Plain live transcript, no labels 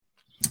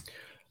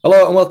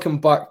Hello and welcome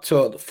back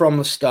to From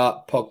the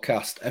Start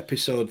podcast,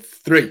 episode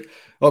 3.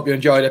 Hope you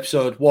enjoyed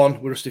episode 1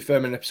 with Rusty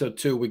Furman, episode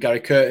 2 with Gary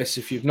Curtis.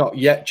 If you've not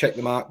yet checked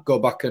them out, go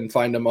back and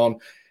find them on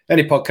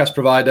any podcast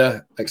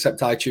provider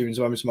except iTunes.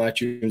 We're having some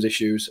iTunes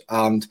issues,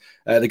 and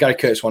the Gary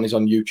Curtis one is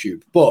on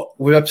YouTube. But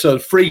with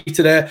episode 3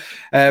 today,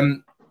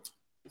 I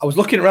was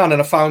looking around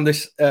and I found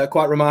this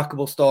quite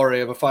remarkable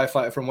story of a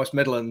firefighter from West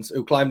Midlands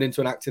who climbed into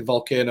an active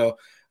volcano.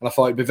 And I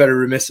thought it'd be very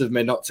remiss of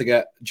me not to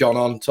get John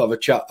on to have a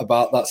chat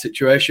about that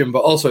situation,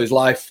 but also his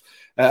life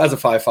as a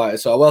firefighter.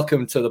 So I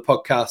welcome to the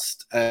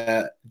podcast,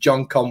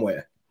 John Conway.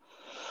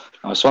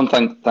 Nice one.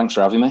 Thanks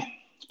for having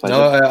me. It's a pleasure.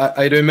 No,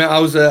 how you doing, mate?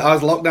 How's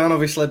lockdown?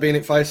 Obviously, being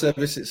at fire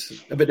service,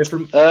 it's a bit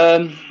different.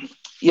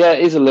 Yeah, it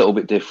is a little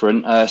bit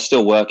different.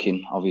 Still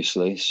working,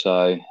 obviously,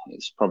 so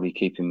it's probably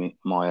keeping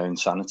my own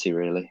sanity,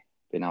 really,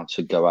 being able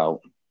to go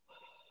out.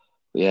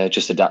 But yeah,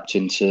 just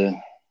adapting to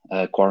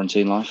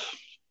quarantine life.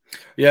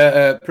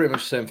 Yeah, pretty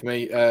much the same for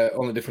me.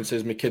 Only difference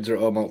is my kids are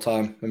at home all the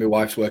time and my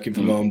wife's working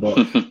from home. But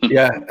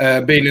yeah,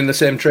 being in the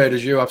same trade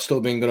as you, I've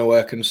still been going to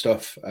work and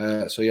stuff.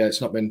 So yeah,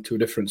 it's not been too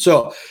different.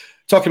 So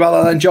talking about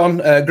that then, John,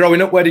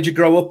 growing up, where did you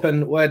grow up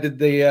and where did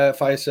the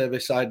fire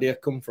service idea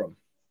come from?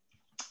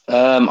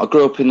 I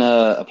grew up in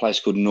a place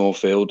called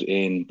Northfield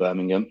in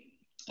Birmingham.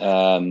 It's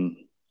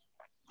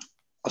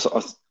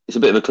a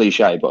bit of a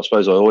cliche, but I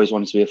suppose I always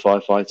wanted to be a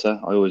firefighter.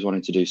 I always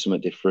wanted to do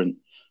something different,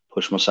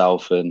 push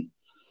myself, and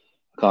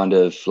kind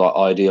of like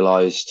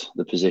idealized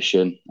the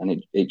position,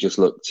 and it just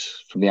looked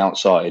from the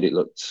outside, it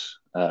looked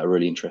a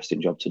really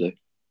interesting job to do.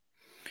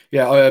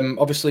 Yeah,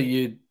 obviously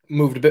you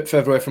moved a bit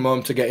further away from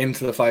home to get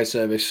into the fire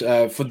service.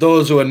 For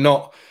those who are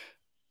not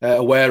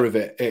aware of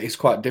it, it is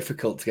quite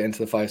difficult to get into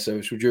the fire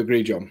service. Would you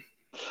agree, John?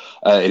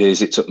 It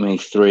is. It took me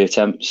 3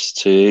 attempts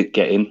to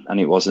get in, and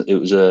it was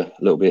a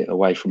little bit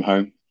away from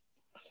home.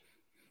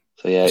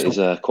 So yeah, it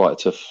is quite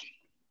tough.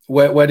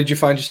 Where did you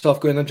find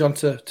yourself going then, John,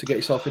 to get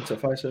yourself into the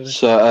fire service?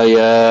 So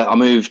I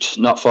moved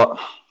not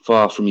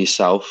far from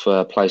yourself,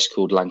 a place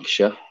called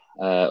Lancashire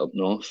up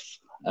north.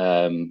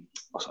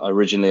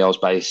 Originally I was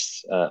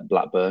based at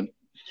Blackburn,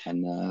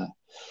 and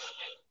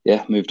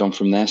moved on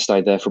from there.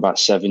 Stayed there for about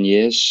 7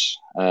 years.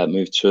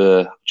 Moved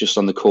to just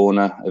on the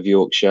corner of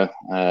Yorkshire,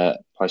 a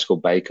place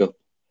called Bacup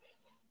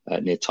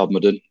near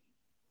Todmorden,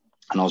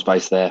 and I was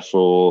based there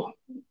for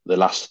the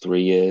last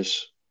 3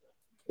 years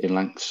in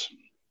Lancs.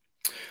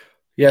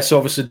 Yeah, so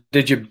obviously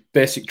did your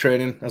basic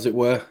training, as it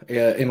were,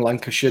 in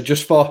Lancashire.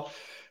 Just for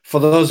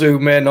those who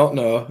may not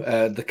know,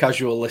 the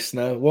casual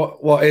listener,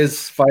 what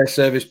is fire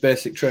service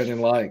basic training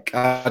like?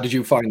 How did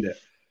you find it?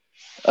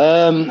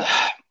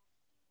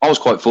 I was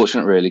quite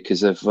fortunate, really,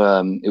 because it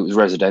was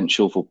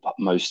residential for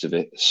most of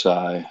it.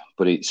 So,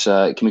 but it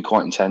can be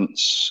quite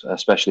intense,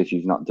 especially if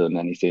you've not done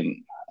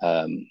anything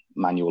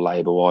manual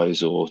labour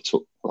wise or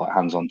like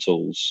hands-on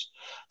tools.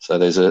 So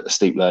there's a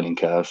steep learning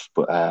curve,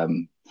 but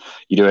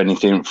you do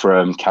anything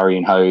from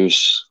carrying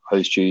hose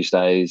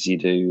Tuesdays. You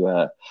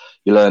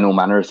learn all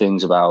manner of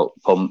things about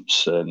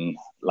pumps and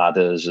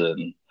ladders,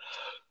 and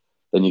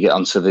then you get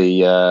onto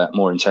the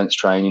more intense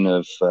training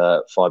of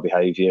fire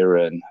behaviour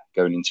and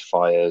going into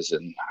fires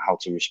and how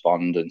to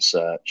respond and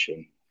search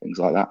and things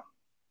like that.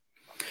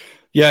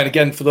 Yeah, and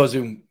again, for those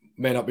who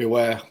may not be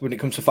aware, when it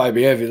comes to fire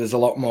behaviour, there's a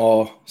lot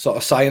more sort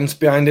of science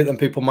behind it than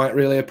people might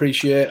really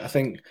appreciate. I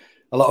think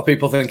a lot of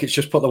people think it's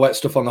just put the wet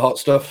stuff on the hot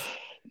stuff.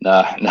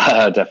 No,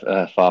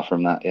 far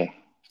from that. Yeah,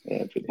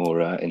 a bit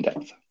more in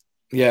depth.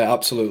 Yeah,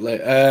 absolutely.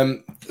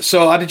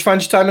 So, how did you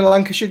find your time in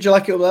Lancashire? Did you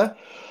like it up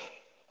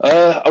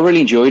there? I really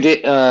enjoyed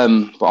it,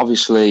 but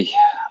obviously,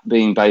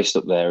 being based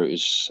up there, it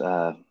was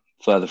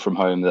further from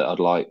home that I'd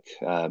like.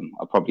 I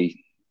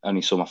probably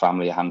only saw my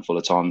family a handful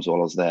of times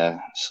while I was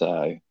there,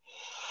 so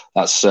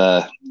that's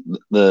the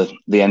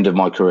end of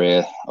my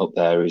career up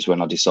there. Is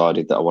when I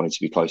decided that I wanted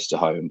to be close to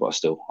home, but I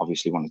still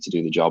obviously wanted to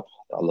do the job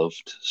that I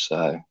loved.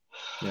 So.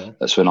 Yeah.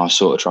 That's when I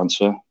sort of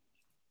transfer.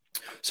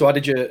 So how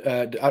did you,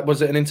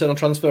 was it an internal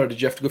transfer or did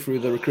you have to go through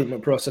the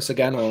recruitment process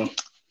again? Or?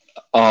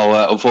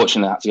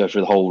 Unfortunately, I had to go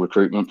through the whole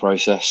recruitment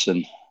process,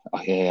 and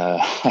I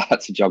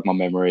had to jog my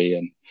memory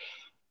and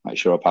make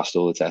sure I passed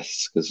all the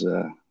tests because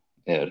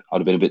I'd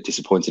have been a bit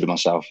disappointed in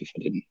myself if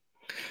I didn't.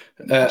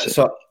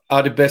 So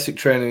how did basic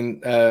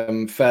training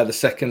fare the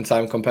second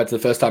time compared to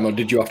the first time, or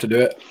did you have to do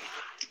it?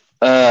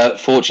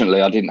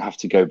 Fortunately, I didn't have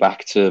to go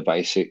back to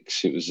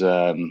basics. It was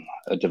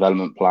a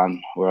development plan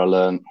where I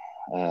learned,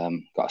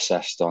 got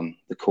assessed on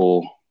the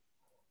core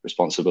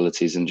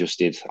responsibilities and just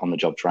did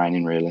on-the-job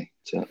training, really,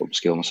 to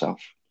upskill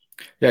myself.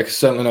 Yeah, because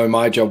certainly know in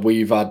my job,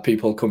 we've had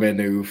people come in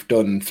who've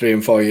done 3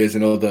 and 4 years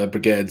in other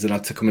brigades and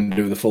had to come and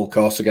do the full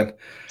course again.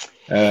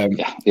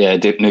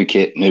 New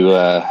kit,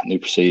 new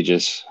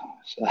procedures.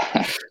 So.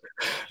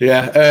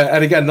 Yeah,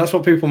 and again, that's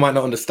what people might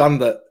not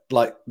understand, that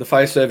like the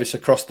fire service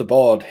across the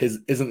board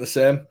isn't the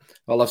same.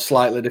 I'll have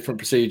slightly different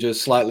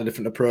procedures, slightly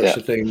different approach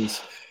to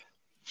things.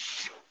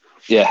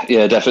 Yeah,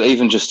 definitely.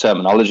 Even just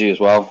terminology as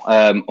well.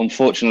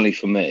 Unfortunately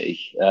for me,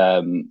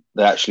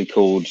 they actually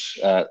called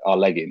our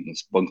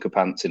leggings bunker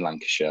pants in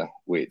Lancashire,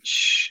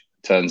 which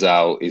turns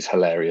out is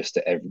hilarious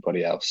to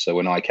everybody else. So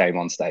when I came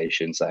on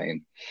station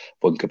saying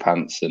bunker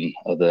pants and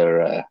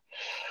other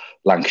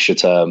Lancashire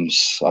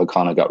terms, I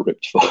kind of got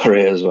ripped for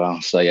it as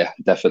well. So yeah,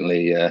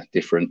 definitely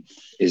different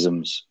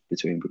isms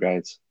between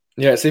brigades.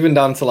 Yeah, it's even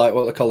down to like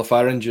what they call a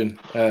fire engine.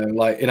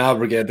 Like in our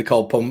brigade, they're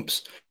called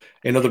pumps.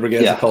 In other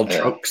brigades, they're called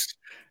trucks.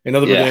 In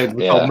other brigades,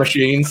 we're called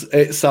machines.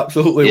 It's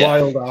absolutely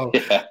wild now.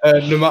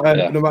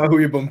 No matter who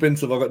you bump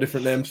into, they've got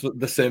different names for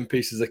the same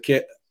pieces of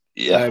kit.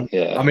 I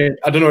mean,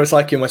 I don't know what it's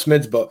like in West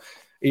Mids, but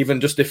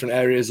even just different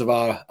areas of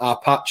our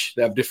patch,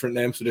 they have different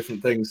names for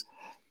different things.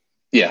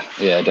 Yeah,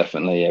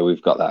 definitely. Yeah,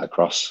 we've got that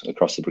across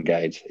the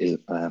brigade.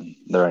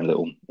 Their own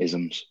little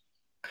isms.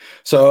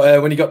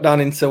 So when you got down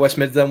into West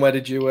Mids, then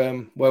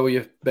where were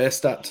you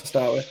based at to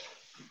start with?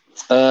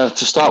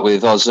 To start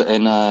with, I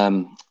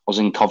was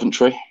in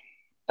Coventry,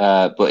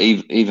 but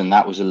even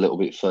that was a little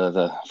bit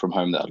further from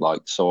home than I'd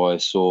like. So I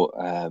saw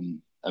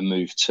a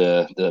move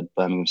to the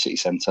Birmingham city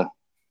centre.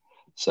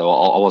 So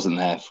I wasn't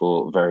there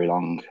for very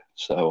long.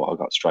 So I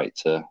got straight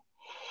to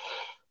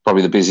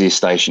probably the busiest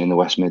station in the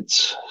West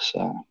Mids.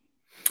 So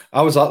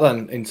how was that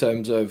then in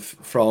terms of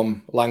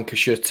from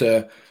Lancashire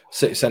to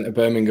city centre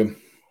Birmingham?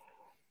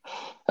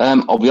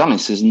 I'll be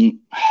honest,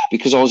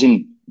 because I was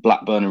in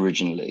Blackburn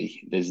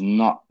originally, there's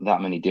not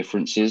that many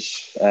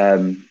differences.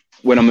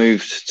 When I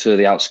moved to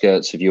the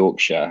outskirts of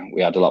Yorkshire,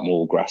 we had a lot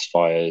more grass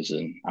fires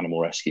and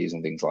animal rescues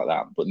and things like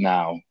that. But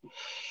now,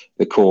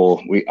 the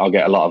core, I'll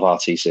get a lot of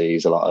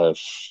RTCs, a lot of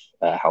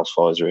house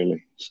fires,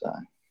 really. So,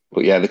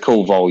 but yeah, the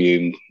call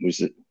volume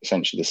was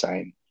essentially the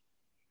same.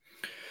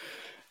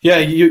 Yeah,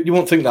 you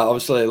won't think that,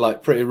 obviously,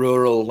 like pretty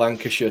rural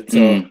Lancashire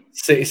to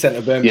city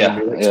centre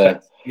Birmingham.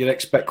 You'd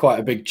expect quite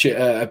a big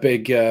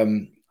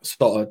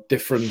sort of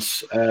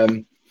difference.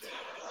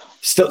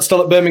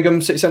 Still at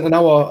Birmingham city centre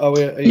now, or are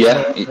we?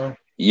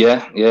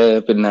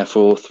 I've been there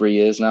for 3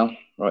 years now,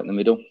 right in the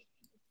middle.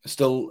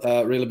 Still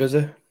really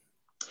busy.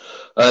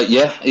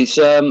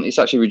 It's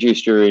actually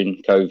reduced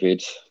during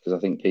COVID because I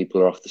think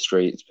people are off the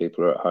streets,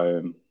 people are at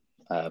home,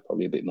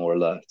 probably a bit more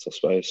alert, I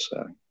suppose.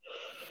 So.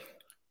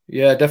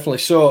 Yeah, definitely.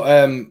 So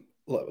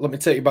let me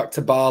take you back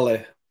to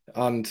Bali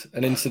and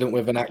an incident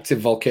with an active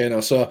volcano.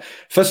 So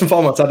first and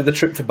foremost, how did the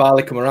trip to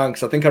Bali come around?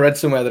 Because I think I read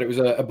somewhere that it was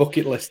a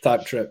bucket list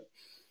type trip.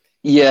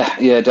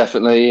 Yeah,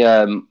 definitely.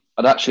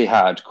 I'd actually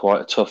had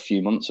quite a tough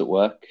few months at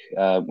work.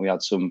 We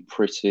had some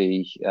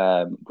pretty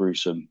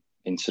gruesome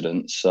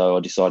incidents, so I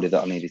decided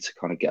that I needed to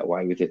kind of get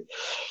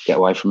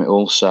away from it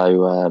all.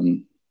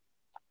 So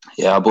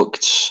I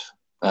booked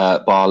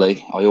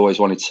Bali. I always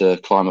wanted to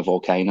climb a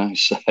volcano,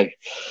 so it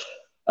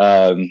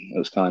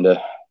was kind of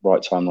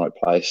right time, right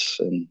place,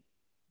 and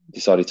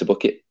decided to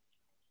book it.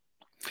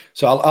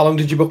 So how long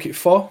did you book it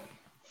for?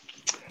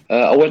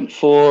 I went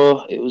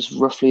for, it was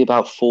roughly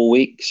about 4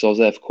 weeks. I was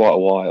there for quite a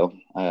while,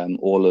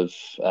 all of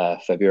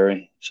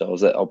February. So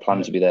I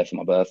planned to be there for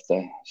my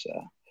birthday.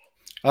 So,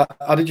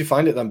 how did you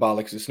find it then,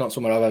 Bali? Because it's not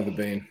somewhere I've ever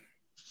been.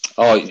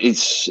 Oh,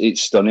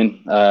 it's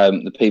stunning.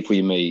 The people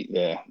you meet,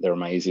 they're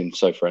amazing,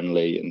 so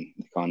friendly, and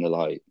kind of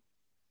like,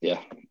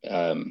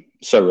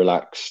 so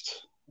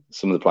relaxed.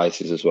 Some of the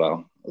places as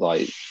well.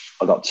 Like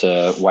I got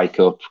to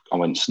wake up, I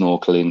went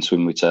snorkeling,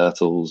 swim with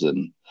turtles,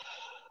 and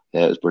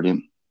yeah, it was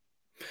brilliant.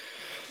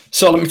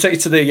 So let me take you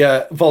to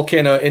the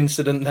volcano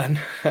incident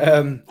then.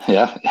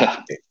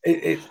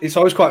 It's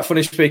always quite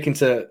funny speaking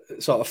to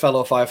sort of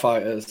fellow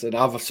firefighters, and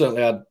I've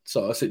certainly had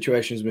sort of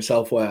situations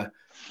myself where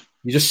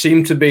you just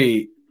seem to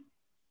be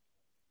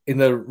in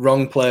the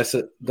wrong place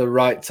at the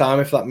right time,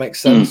 if that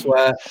makes sense,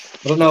 where,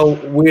 I don't know,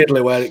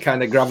 weirdly where it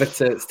kind of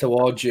gravitates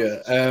towards you.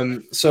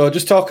 So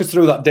just talk us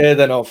through that day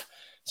then of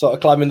sort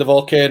of climbing the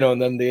volcano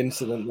and then the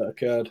incident that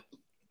occurred.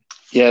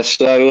 Yeah,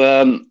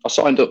 so I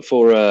signed up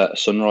for a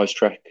sunrise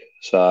trek.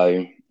 So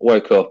I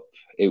woke up,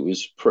 it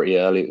was pretty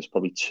early, it was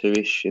probably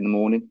 2ish in the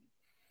morning.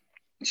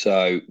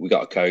 So we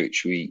got a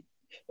coach, it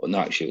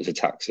was a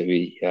taxi.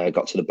 We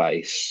got to the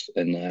base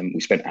and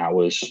we spent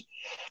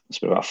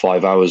about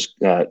 5 hours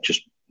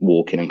just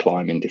walking and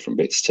climbing different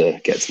bits to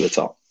get to the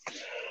top.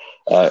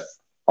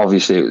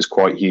 Obviously, it was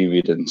quite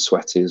humid and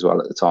sweaty as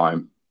well at the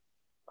time.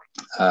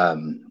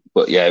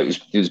 But yeah, it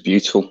was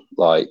beautiful.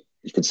 Like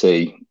you could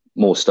see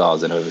more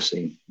stars than I've ever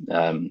seen.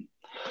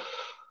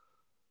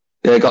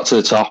 Got to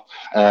the top.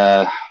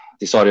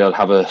 Decided I'd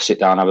have a sit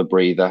down, have a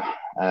breather,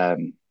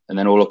 and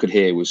then all I could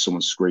hear was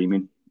someone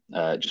screaming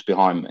just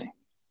behind me.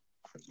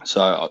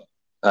 So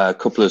a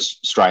couple of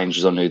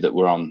strangers I knew that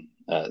were on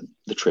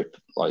the trip,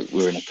 like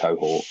we were in a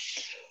cohort.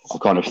 I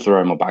kind of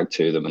threw my bag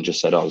to them and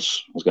just said I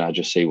was going to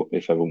just see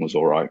if everyone was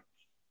all right.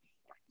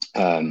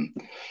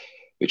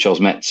 Which I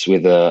was met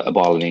with a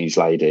Balinese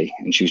lady,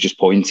 and she was just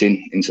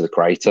pointing into the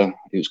crater.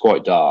 It was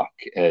quite dark,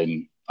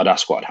 and I'd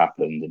asked what had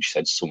happened, and she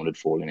said someone had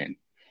fallen in.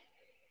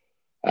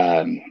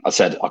 I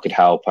said I could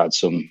help. I had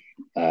some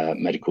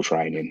medical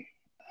training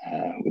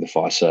with the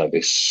fire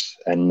service,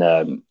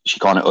 and she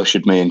kind of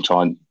ushered me and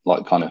tried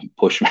like kind of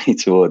push me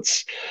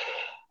towards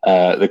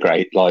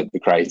the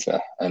crater,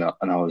 and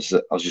I was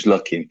just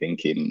looking,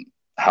 thinking,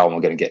 how am I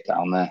going to get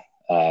down there?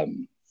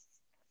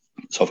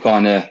 So I've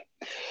kind of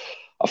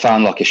I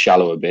found like a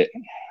shallower bit.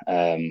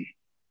 I've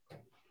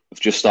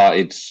just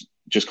started,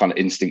 just kind of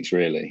instincts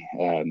really.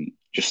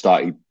 Just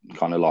started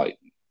kind of like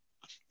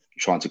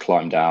trying to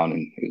climb down,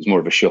 and it was more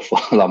of a shuffle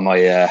on my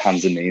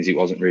hands and knees. It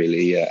wasn't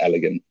really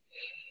elegant.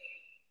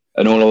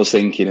 And all I was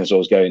thinking as I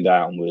was going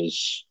down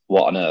was,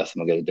 what on earth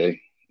am I going to do?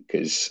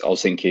 Because I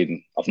was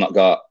thinking, I've not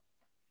got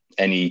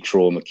any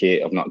trauma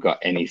kit. I've not got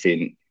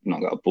anything. I've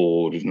not got a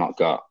board. There's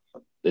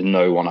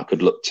no one I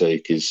could look to,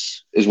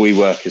 because as we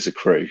work as a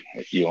crew,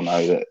 you'll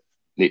know that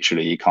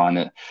literally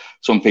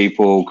some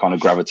people kind of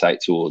gravitate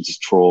towards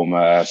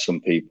trauma.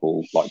 Some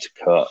people like to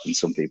cut, and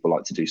some people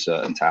like to do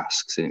certain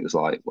tasks. And it was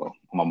like, well,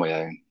 I'm on my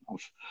own.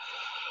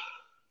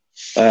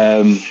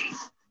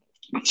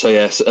 So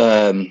yes,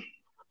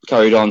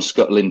 carried on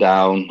scuttling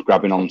down,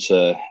 grabbing onto,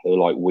 there were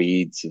like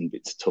weeds and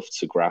bits of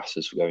tufts of grass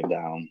as we're going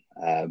down.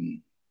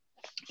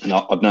 And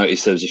I've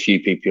noticed there was a few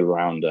people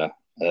around her,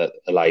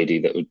 a lady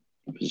that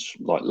was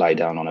like lay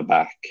down on her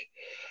back,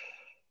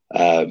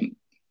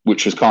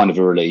 which was kind of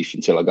a relief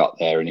until I got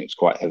there, and it was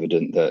quite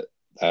evident that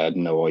I had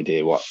no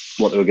idea what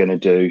they were going to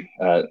do.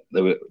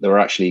 They were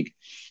actually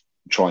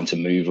trying to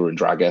move her and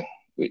drag her,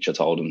 which I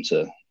told them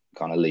to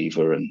kind of leave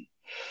her and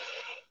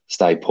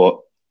stay put.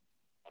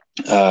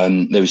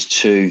 There was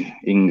 2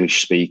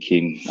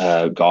 English-speaking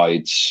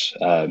guides.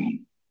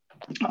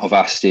 I've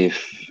asked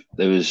if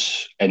there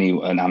was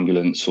an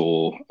ambulance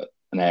or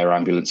an air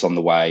ambulance on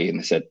the way, and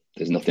they said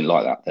there's nothing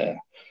like that there.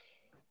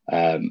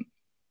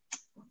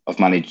 I've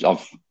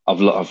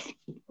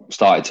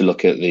started to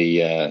look at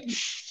the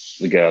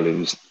girl who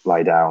was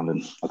laid down,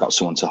 and I got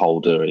someone to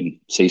hold her in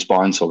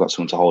C-spine, so I got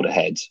someone to hold her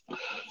head.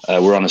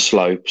 We're on a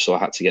slope, so I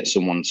had to get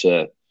someone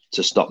to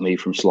stop me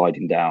from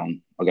sliding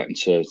down. I got him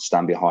to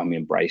stand behind me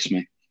and brace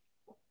me,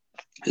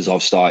 as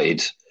I've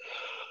started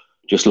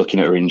just looking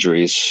at her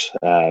injuries.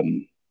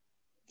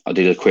 I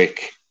did a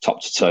quick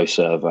top-to-toe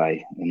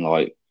survey and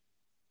like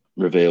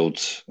revealed,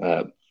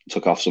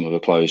 took off some of her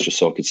clothes just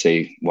so I could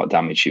see what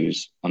damage she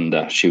was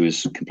under. She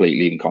was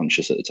completely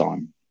unconscious at the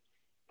time.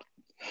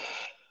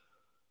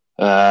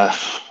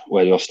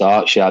 Where do I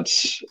start? She had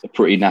a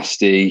pretty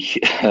nasty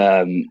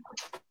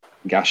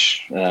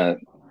gash to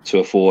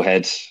her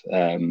forehead.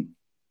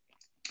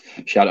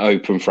 She had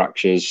open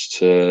fractures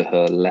to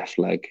her left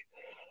leg.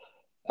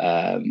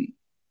 I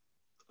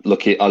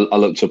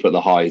looked up at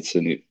the height,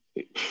 and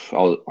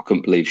I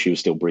couldn't believe she was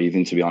still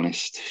breathing, to be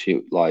honest.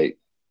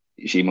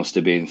 She must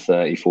have been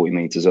 30, 40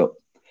 meters up.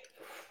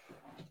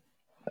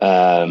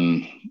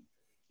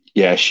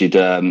 She'd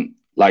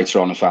later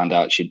on I found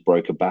out she'd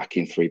broke her back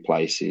in 3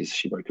 places.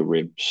 She broke her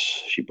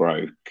ribs.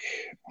 I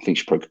think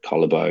she broke a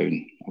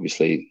collarbone.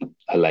 Obviously,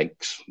 her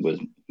legs were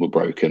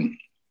broken.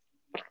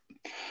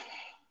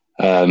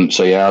 I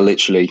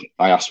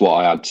asked what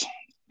I had,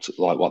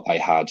 like what they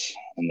had,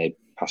 and they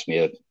passed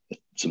me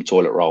some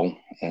toilet roll,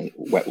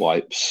 wet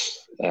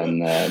wipes,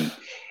 and I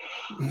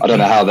don't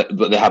know how,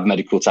 but they had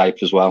medical tape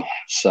as well.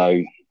 So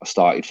I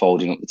started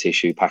folding up the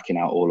tissue, packing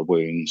out all the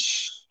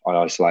wounds. I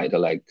isolated her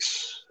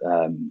legs.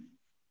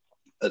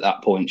 At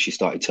that point, she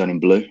started turning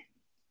blue.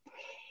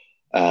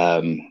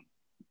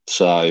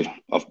 So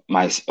I've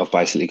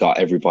basically got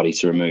everybody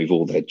to remove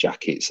all their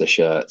jackets, their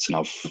shirts, and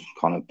I've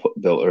kind of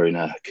built her in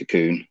a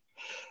cocoon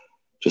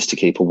just to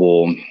keep her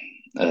warm.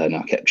 And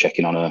I kept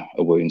checking on her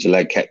wounds. Her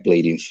leg kept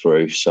bleeding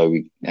through, so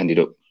we ended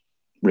up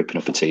ripping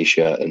up a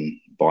t-shirt and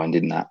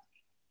binding that.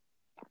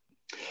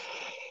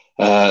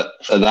 At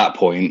that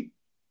point,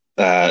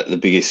 the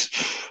biggest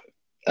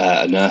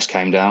nurse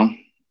came down,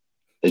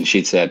 and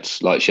she'd said,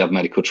 like, she had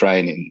medical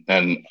training,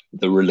 and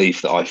the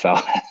relief that I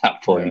felt at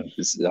that point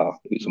was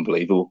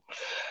unbelievable.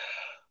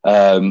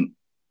 I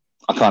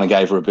kind of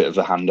gave her a bit of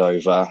a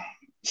handover,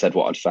 said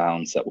what I'd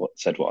found, said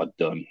what I'd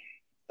done.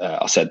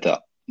 I said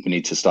that we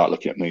need to start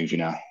looking at moving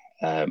her,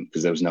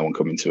 because there was no one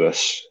coming to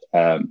us.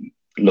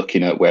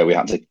 Looking at where we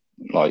had to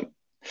like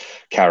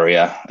carry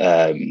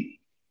her.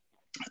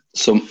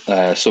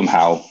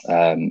 Somehow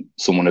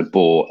someone had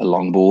bought a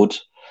longboard.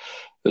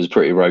 It was a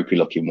pretty ropey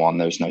looking one.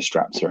 There was no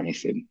straps or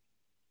anything.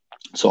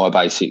 So I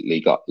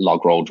basically got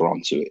log rolled her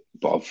onto it.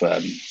 But I've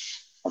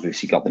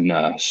obviously got the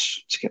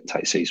nurse to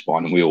take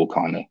C-spine, and we all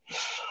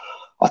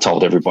I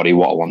told everybody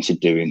what I wanted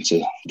doing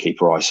to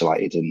keep her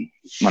isolated, and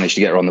managed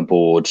to get her on the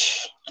board.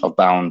 I've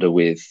bound her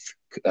with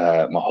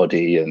my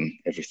hoodie and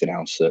everything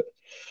else,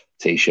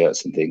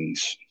 t-shirts and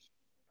things.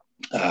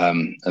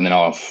 And then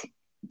I've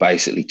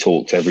basically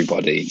talked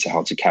everybody into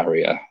how to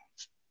carry her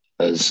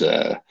as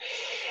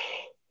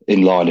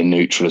in line and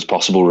neutral as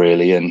possible,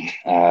 really. And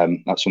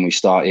that's when we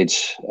started.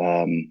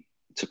 It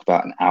took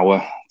about an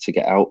hour to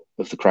get out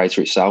of the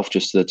crater itself,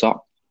 just to the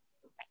top.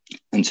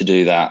 And to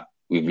do that,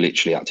 we've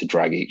literally had to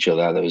drag each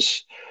other. There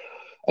was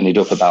ended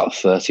up about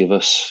 30 of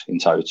us in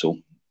total.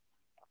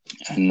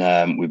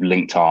 And we've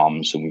linked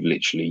arms, and we've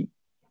literally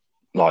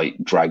like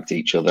dragged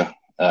each other.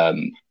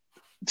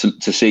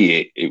 To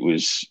see it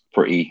was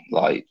pretty,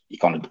 like, you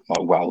kind of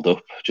like welled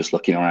up just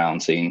looking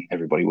around, seeing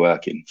everybody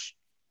working.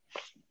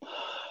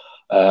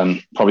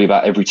 Probably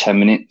about every 10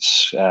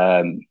 minutes,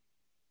 I'd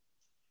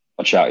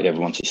I shouted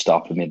everyone to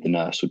stop, and the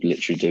nurse would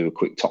literally do a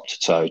quick top to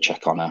toe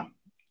check on her,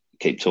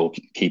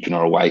 keeping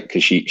her awake,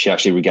 because she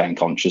actually regained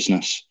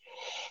consciousness,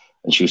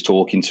 and she was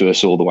talking to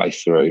us all the way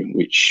through,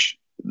 which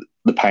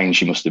the pain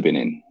she must have been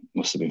in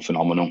must have been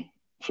phenomenal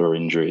for her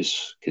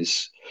injuries,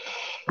 because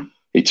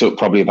it took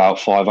probably about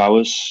 5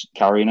 hours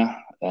carrying her.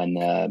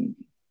 And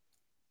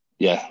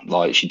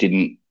like, she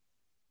didn't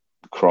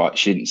cry,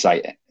 she didn't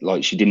say,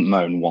 like, she didn't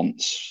moan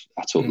once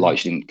at all. Like,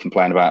 she didn't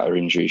complain about her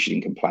injury, she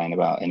didn't complain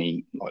about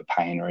any like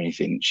pain or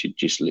anything.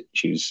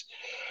 She was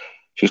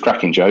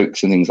cracking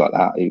jokes and things like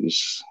that. It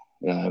was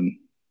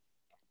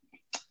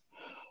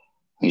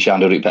and she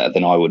handled it better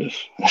than I would have.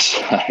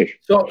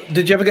 So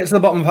did you ever get to the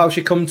bottom of how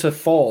she come to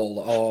fall,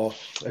 or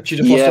had she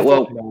just lost her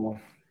foot?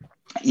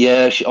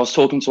 Yeah, I was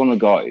talking to one of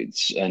the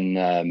guides,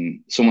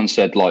 and someone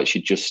said, like,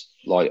 she just,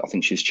 like, I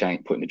think she was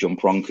putting a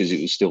jumper on, because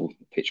it was still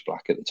pitch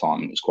black at the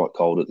time. It was quite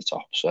cold at the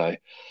top. So,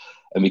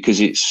 and because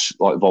it's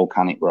like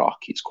volcanic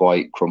rock, it's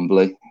quite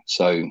crumbly.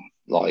 So,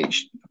 like,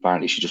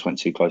 apparently she just went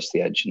too close to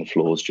the edge, and the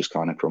floors just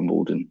kind of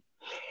crumbled, and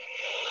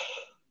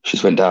she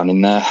just went down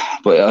in there.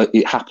 But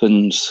it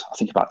happened, I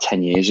think, about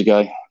 10 years ago,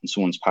 and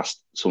someone's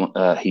passed.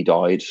 He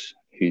died,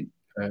 who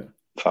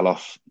fell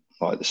off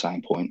like at the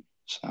same point.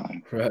 So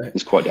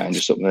it's quite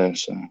dangerous up there.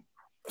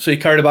 So you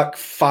carried her back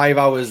 5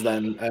 hours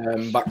then,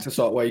 back to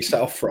sort of where you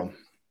set off from?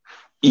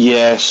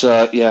 Yeah,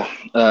 so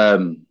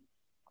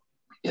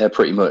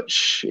pretty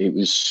much. It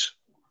was,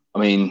 I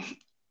mean,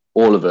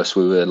 all of us,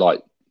 we were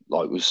like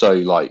we're so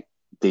like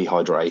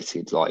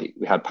dehydrated. Like,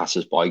 we had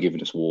passers-by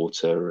giving us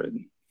water,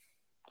 and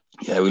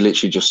we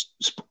literally just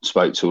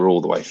spoke to her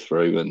all the way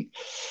through. And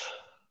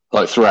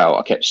like, throughout,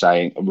 I kept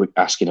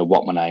asking her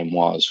what my name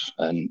was,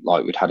 and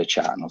like, we'd had a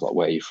chat, and I was like,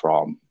 "Where are you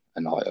from?"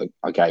 And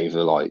I gave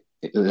her like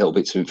a little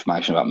bits of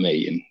information about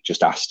me, and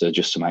just asked her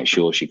just to make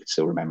sure she could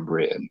still remember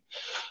it.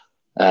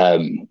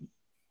 And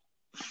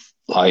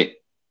like,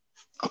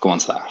 I'll go on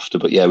to that after.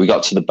 But yeah, we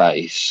got to the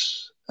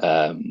base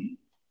after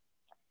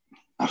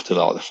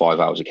like the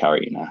 5 hours of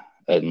carrying her,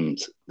 and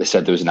they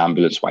said there was an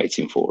ambulance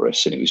waiting for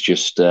us, and it was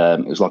just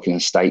it was like an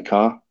estate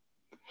car.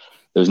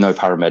 There was no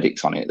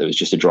paramedics on it. There was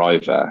just a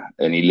driver,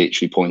 and he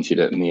literally pointed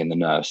at me and the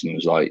nurse, and he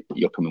was like,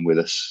 "You're coming with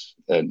us."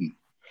 And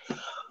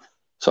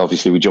so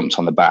obviously we jumped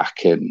on the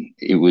back, and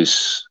it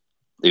was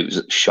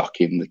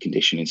shocking, the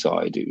condition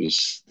inside. The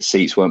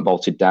seats weren't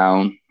bolted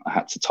down. I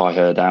had to tie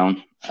her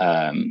down.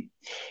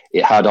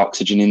 It had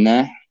oxygen in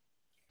there,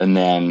 and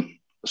then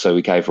so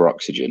we gave her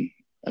oxygen,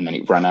 and then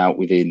it ran out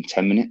within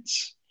 10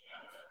 minutes.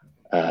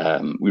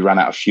 We ran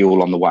out of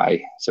fuel on the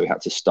way, so we had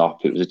to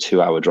stop. It was a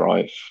 2-hour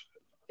drive.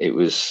 It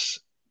was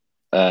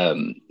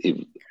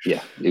it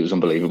was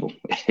unbelievable.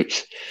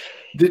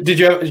 Did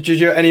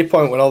you at any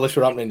point when all this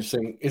was happening just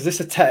think, is this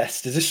a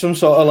test? Is this some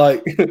sort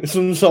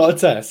of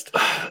test?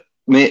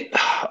 Me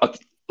and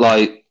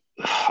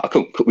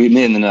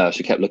the nurse,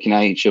 we kept looking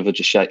at each other,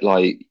 just shake,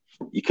 like,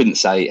 you couldn't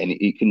say any,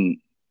 you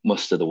couldn't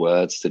muster the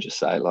words to just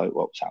say like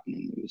what was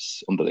happening. It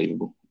was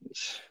unbelievable.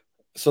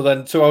 So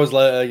then 2 hours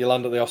later, you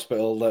land at the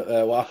hospital.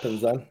 What happens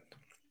then?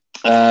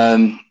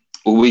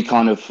 Well, we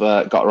kind of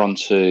got her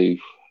onto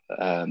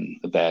a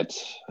bed.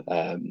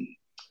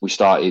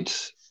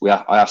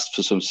 I asked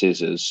for some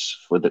scissors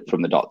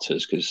from the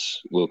doctors,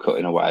 because we were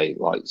cutting away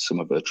like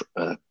some of her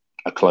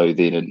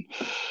clothing, and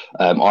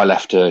I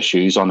left her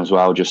shoes on as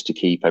well, just to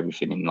keep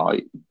everything in,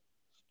 like,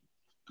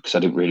 because I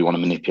didn't really want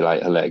to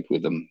manipulate her leg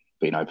with them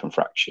being open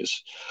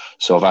fractures.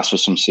 So I've asked for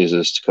some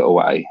scissors to cut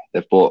away.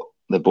 They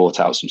brought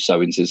out some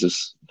sewing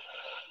scissors.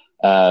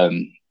 I've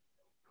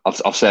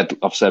said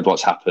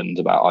what's happened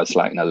about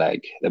isolating her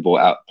leg. They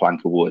brought out a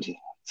plank of wood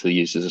to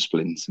use as a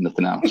splint and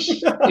nothing else.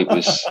 It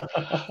was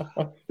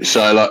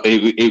so like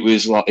it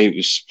was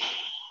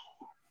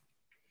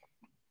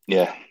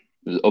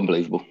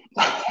unbelievable.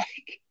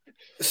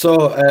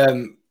 So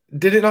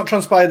did it not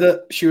transpire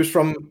that she was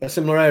from a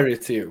similar area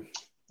to you?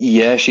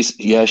 Yeah,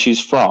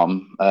 she's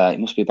from it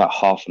must be about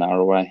half an hour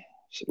away,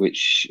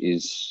 which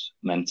is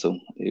mental.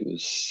 It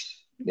was,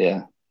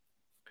 yeah.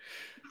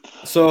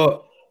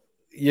 So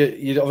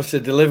you'd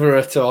obviously deliver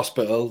her to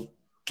hospital,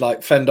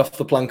 like fend off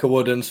the plank of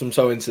wood and some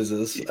sewing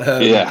scissors.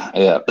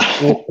 Yeah.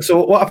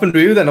 So what happened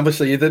to you then?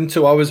 Obviously, you're then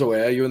 2 hours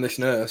away, you and this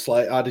nurse.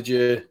 Like, how did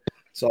the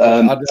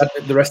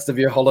rest of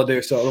your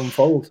holiday sort of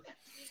unfold?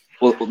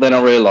 Well, then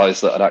I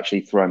realised that I'd actually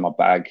thrown my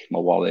bag, my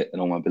wallet,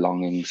 and all my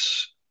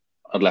belongings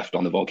I'd left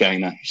on the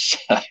volcano.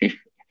 So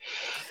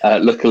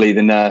luckily,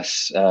 the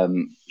nurse,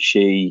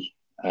 she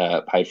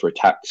paid for a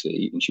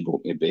taxi, and she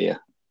bought me a beer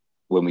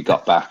when we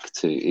got back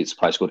to, it's a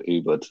place called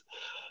Ubud,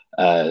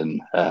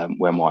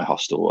 where my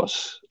hostel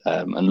was.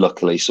 And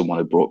luckily, someone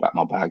had brought back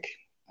my bag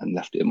and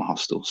left it in my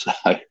hostel. So,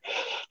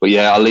 but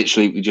yeah,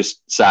 we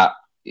just sat.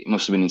 It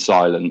must have been in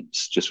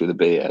silence, just with a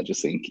beer,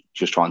 just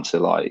trying to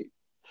like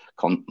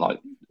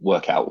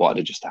work out what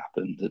had just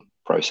happened and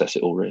process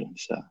it all, really.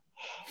 So.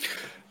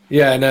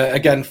 Yeah, and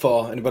again,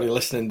 for anybody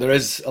listening, there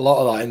is a lot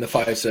of that in the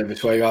fire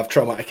service where you have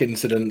traumatic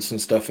incidents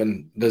and stuff,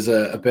 and there's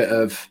a bit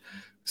of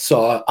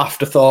sort of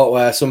afterthought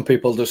where some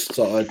people just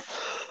sort of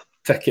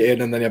take it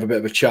in and then you have a bit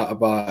of a chat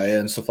about it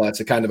and stuff like that. It's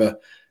a kind of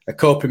a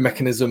coping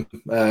mechanism,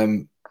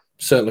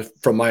 certainly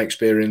from my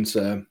experience,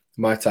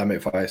 my time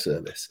at fire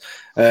service.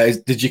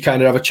 Did you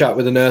kind of have a chat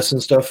with the nurse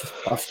and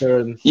stuff after?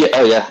 And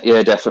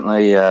Yeah,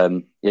 definitely.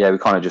 We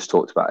kind of just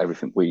talked about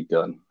everything we'd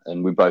done,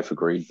 and we both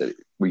agreed that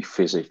we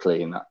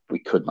physically and that we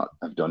could not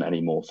have done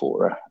any more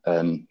for her.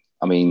 And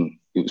I mean,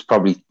 it was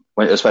probably,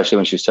 especially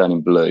when she was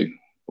turning blue,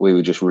 we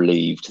were just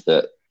relieved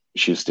that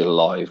she was still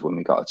alive when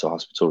we got her to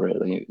hospital.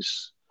 Really, it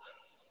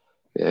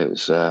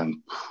was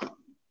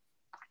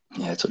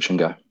touch and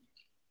go.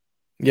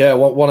 Yeah,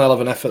 one hell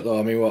of an effort though.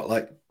 I mean, what,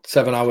 like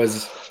 7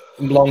 hours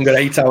longer,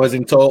 8 hours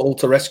in total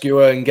to rescue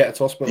her and get her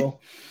to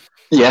hospital?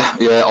 I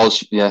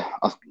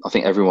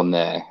think everyone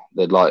there,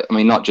 they'd like, I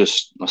mean, not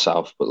just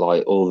myself, but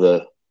like all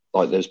the,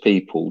 like those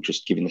people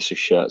just giving us their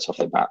shirts off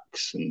their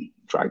backs and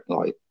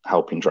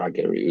helping drag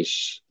her. It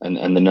was,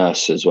 and the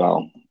nurse as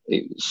well.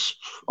 It was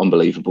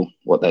unbelievable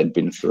what they'd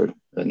been through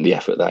and the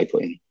effort they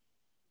put in.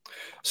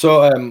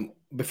 So,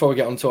 before we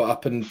get on to what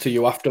happened to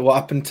you after, what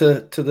happened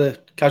to the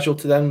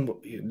casualty then?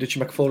 Did she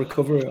make a full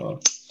recovery? Or?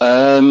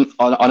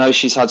 I know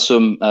she's had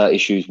some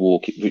issues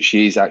walking, but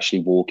she's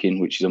actually walking,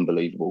 which is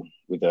unbelievable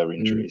with her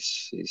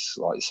injuries. It's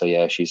like, so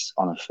yeah, she's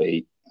on her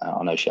feet.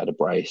 I know she had a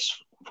brace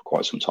for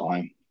quite some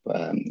time. But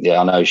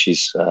I know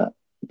she's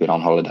been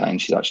on holiday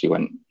and she's actually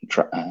went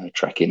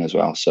trekking as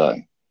well. So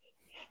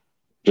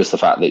just the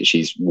fact that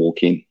she's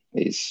walking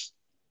is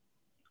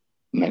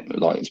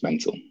it's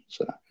mental.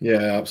 So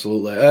yeah,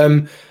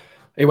 absolutely.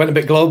 It went a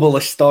bit global,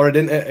 this story,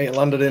 didn't it? It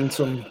landed in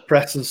some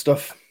press and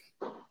stuff.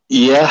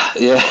 Yeah.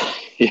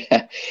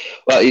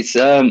 Well, it's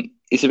a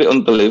bit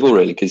unbelievable,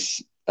 really,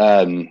 because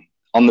on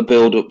the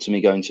build up to me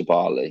going to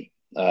Bali,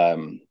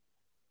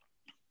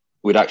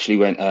 we'd actually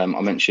went. I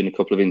mentioned a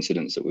couple of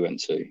incidents that we went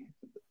to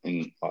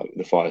in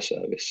the fire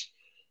service.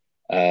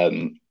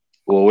 We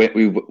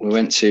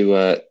went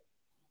to.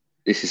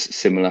 This is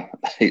similar.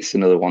 It's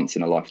another once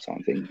in a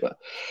lifetime thing, but.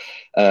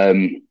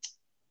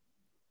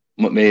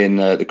 Me and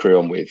the crew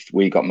I'm with,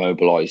 we got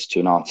mobilised to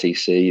an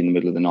RTC in the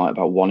middle of the night,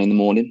 about 1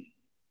 a.m.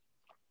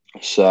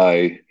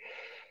 So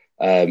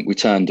we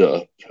turned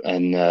up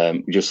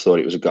and we just thought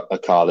it was a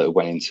car that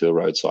went into a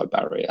roadside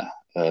barrier.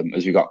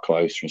 As we got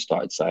closer and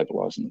started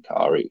stabilising the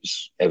car, it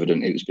was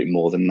evident it was a bit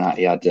more than that.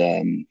 He had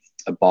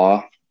a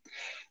bar,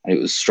 and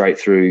it was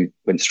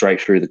went straight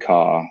through the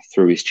car,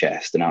 through his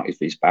chest and out of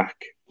his back,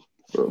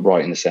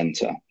 right in the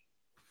centre.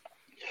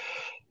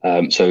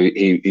 So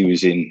he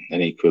was in an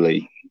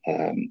equally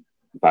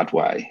bad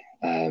way.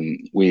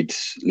 We'd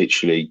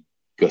literally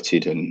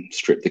gutted and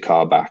stripped the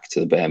car back to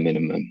the bare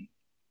minimum.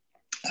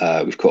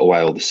 We've cut away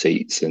all the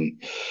seats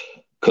and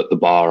cut the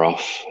bar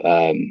off,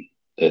 and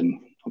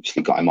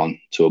obviously got him on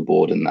to a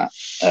board and that.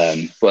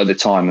 But at the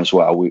time as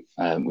well, we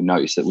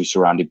noticed that we're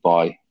surrounded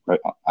by.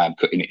 I'm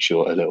cutting it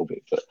short a little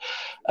bit, but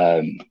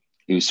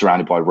he was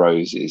surrounded by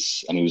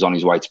roses, and he was on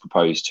his way to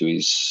propose to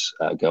his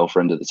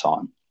girlfriend at the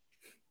time.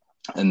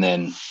 And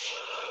then,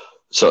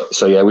 so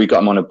we got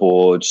him on a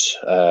board,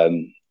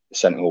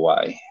 sent him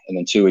away, and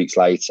then 2 weeks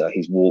later,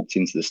 he's walked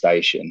into the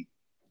station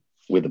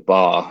with a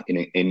bar in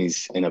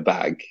a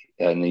bag,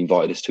 and he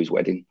invited us to his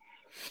wedding.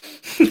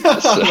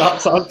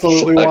 That's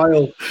absolutely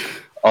wild.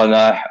 I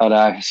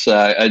know. So,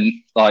 and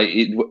like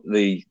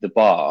the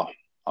bar,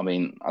 I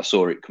mean, I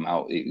saw it come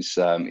out. It was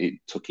it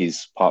took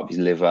part of his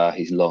liver,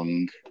 his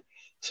lung,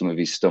 some of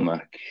his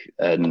stomach,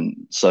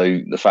 and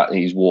so the fact that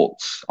he's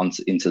walked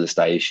into the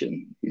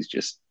station is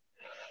just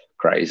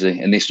crazy.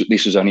 And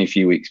this was only a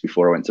few weeks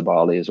before I went to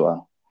Bali as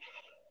well.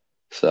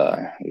 So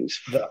it was,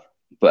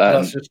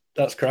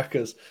 that's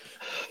crackers.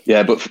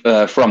 Yeah,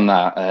 but from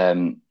that,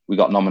 we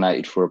got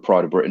nominated for a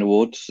Pride of Britain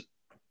award.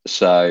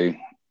 So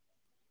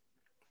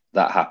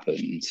that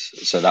happened.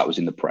 So that was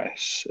in the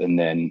press, and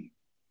then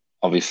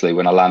obviously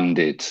when I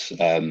landed,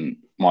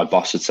 my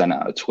boss had sent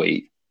out a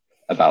tweet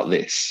about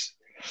this.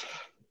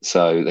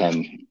 So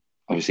then,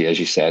 obviously, as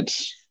you said,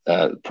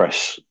 the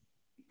press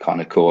kind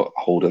of caught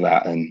hold of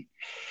that, and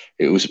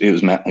it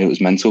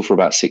was mental for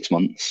about 6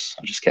 months.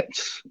 I just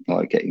kept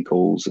getting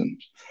calls,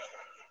 and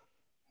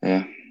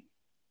yeah.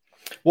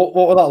 What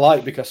was that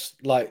like? Because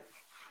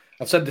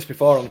I've said this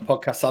before on the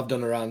podcast I've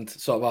done around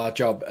sort of our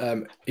job.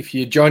 If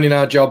you're joining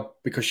our job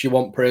because you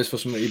want praise for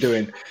something you're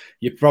doing,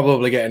 you're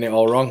probably getting it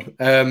all wrong.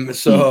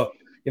 So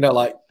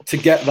to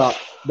get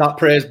that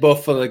praise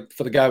both for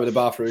the guy with the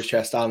bar through his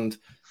chest and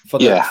for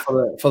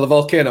the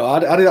volcano. How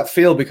did that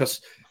feel?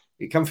 Because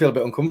it can feel a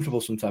bit uncomfortable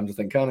sometimes, I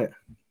think, can't it?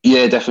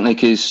 Yeah, definitely.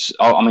 Because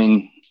I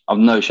mean, I've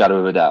no shadow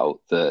of a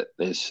doubt that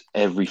there's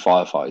every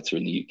firefighter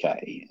in the UK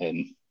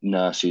and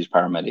nurses,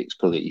 paramedics,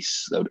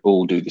 police, they would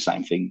all do the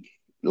same thing.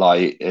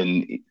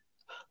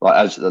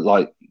 As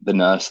the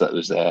nurse that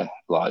was there,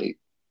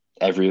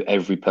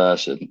 every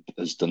person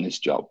has done this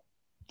job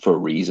for a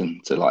reason,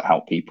 to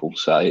help people.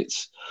 So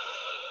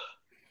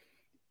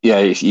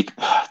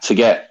to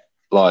get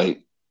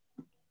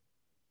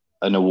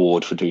an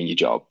award for doing your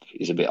job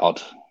is a bit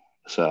odd.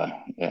 So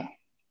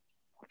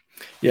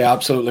yeah,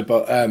 absolutely.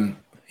 But I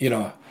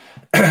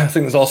think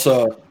there's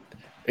also,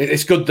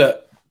 it's good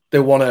that they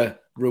want to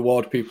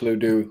reward people who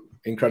do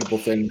incredible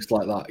things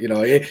like that. You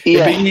know, it'd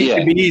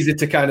be easy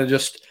to kind of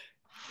just,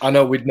 I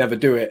know we'd never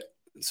do it,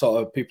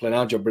 sort of people in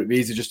our job, but it'd be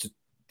easy just to,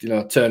 you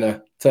know, turn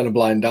a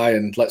blind eye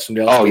and let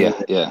somebody else. Oh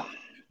yeah.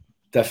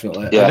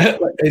 Definitely. Yeah.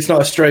 It's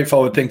not a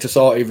straightforward thing to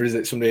sort either, is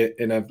it? Somebody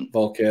in a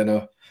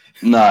volcano.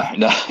 No.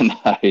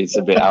 It's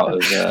a bit out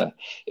of.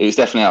 It was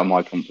definitely out of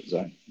my comfort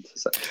zone, to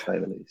say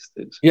the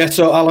least. Yeah.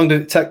 So, how long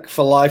did it take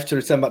for life to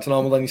return back to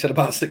normal? Then you said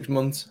about 6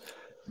 months.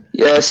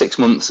 Yeah, 6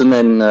 months, and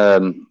then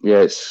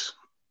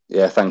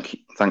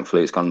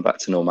thankfully it's gone back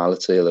to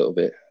normality a little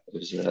bit. It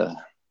was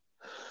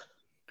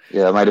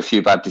I made a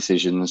few bad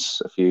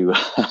decisions, a few.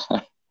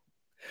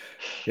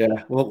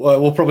 Yeah,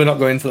 we'll probably not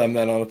go into them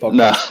then on the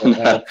podcast. No.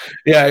 But,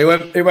 yeah, it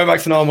went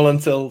back to normal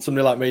until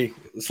somebody like me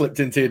slipped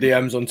into your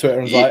DMs on Twitter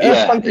and was like,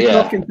 thank you for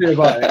talking to you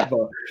about it.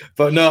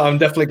 But no, I'm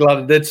definitely glad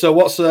I did. So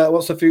what's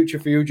the future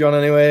for you, John,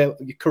 anyway?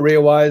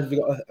 Career-wise, have you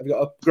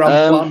got a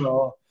grand plan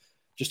or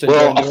just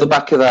well, off the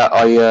back of that,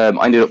 I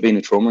ended up being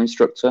a trauma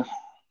instructor.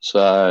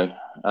 So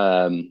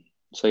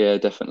yeah,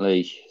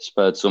 definitely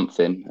spurred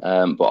something.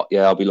 But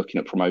yeah, I'll be looking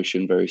at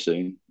promotion very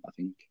soon, I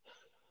think.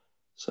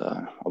 So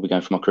I'll be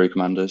going for my crew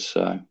commanders.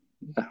 So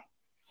yeah,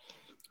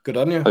 good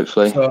on you.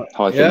 Hopefully,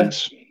 high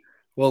things.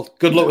 Well,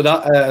 good luck with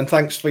that, and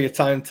thanks for your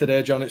time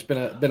today, John. It's been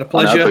a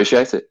pleasure. I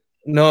appreciate it.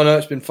 No,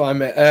 it's been fine,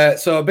 mate.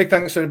 So a big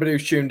thanks to anybody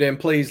who's tuned in.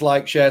 Please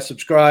like, share,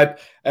 subscribe.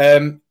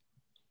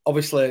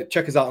 Obviously,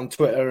 check us out on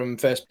Twitter and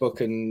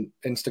Facebook and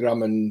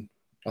Instagram, and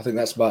I think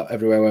that's about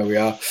everywhere where we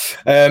are.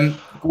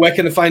 Where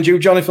can they find you,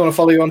 John, if they want to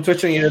follow you on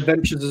Twitter and your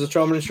adventures as a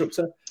trauma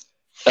instructor?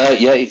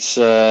 It's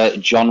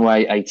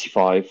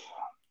JohnWay85.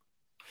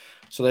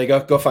 So there you go.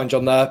 Go find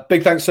John there.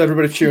 Big thanks to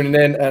everybody tuning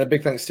in, and a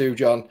big thanks to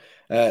John.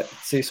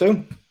 See you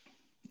soon.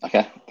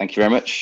 Okay. Thank you very much.